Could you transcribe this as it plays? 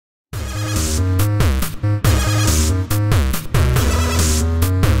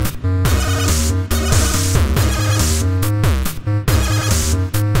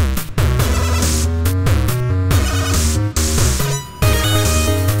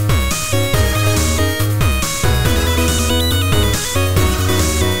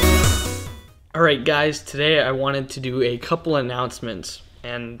Alright guys, today I wanted to do a couple announcements,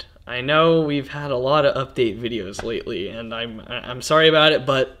 and I know we've had a lot of update videos lately, and I'm sorry about it,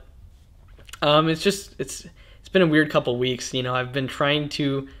 but it's been a weird couple weeks. You know, I've been trying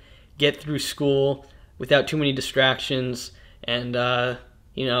to get through school without too many distractions, and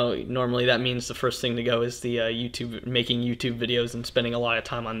you know, normally that means the first thing to go is the making YouTube videos and spending a lot of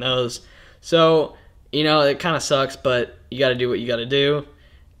time on those. So, you know, it kind of sucks, but you got to do what you got to do.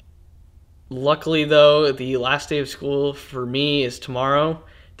 Luckily, though, the last day of school for me is tomorrow.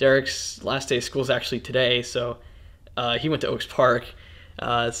 Derek's last day of school is actually today, so he went to Oaks Park,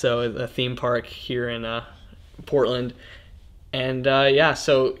 so a theme park here in Portland. And yeah,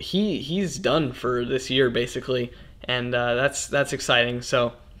 so he's done for this year basically, and that's exciting.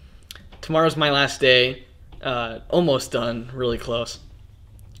 So tomorrow's my last day, almost done, really close.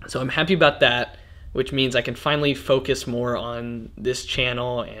 So I'm happy about that, which means I can finally focus more on this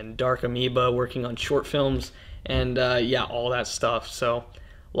channel and Dark Amoeba, working on short films and yeah, all that stuff. So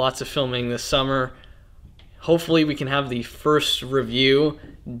lots of filming this summer. Hopefully we can have the first review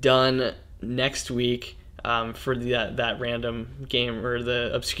done next week for that random game, or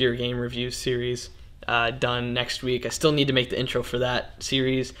the obscure game review series, done next week. I still need to make the intro for that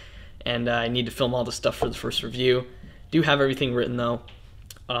series, and I need to film all the stuff for the first review. Do have everything written though.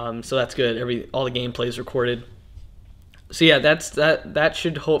 So that's good. All the gameplay is recorded. So yeah, that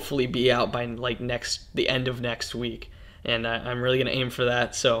should hopefully be out by like the end of next week, and I'm really gonna aim for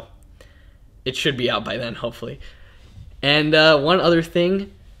that. So it should be out by then, hopefully. And one other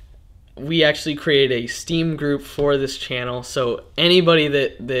thing, we actually created a Steam group for this channel. So anybody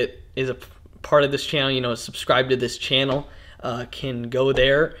that is a part of this channel, you know, subscribe to this channel, can go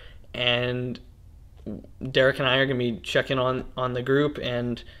there, and Derek and I are going to be checking on the group,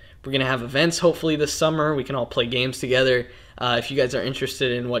 and we're going to have events hopefully this summer. We can all play games together. If you guys are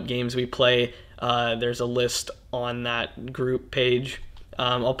interested in what games we play, there's a list on that group page.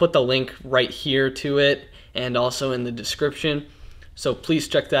 I'll put the link right here to it and also in the description. So please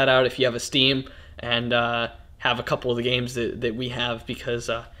check that out if you have a Steam and have a couple of the games that we have, because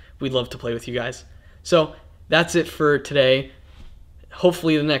we'd love to play with you guys. So that's it for today.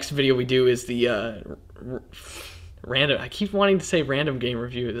 Hopefully the next video we do is the random, I keep wanting to say random game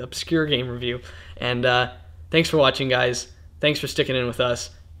review, the obscure game review. And thanks for watching, guys. Thanks for sticking in with us.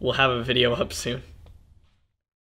 We'll have a video up soon.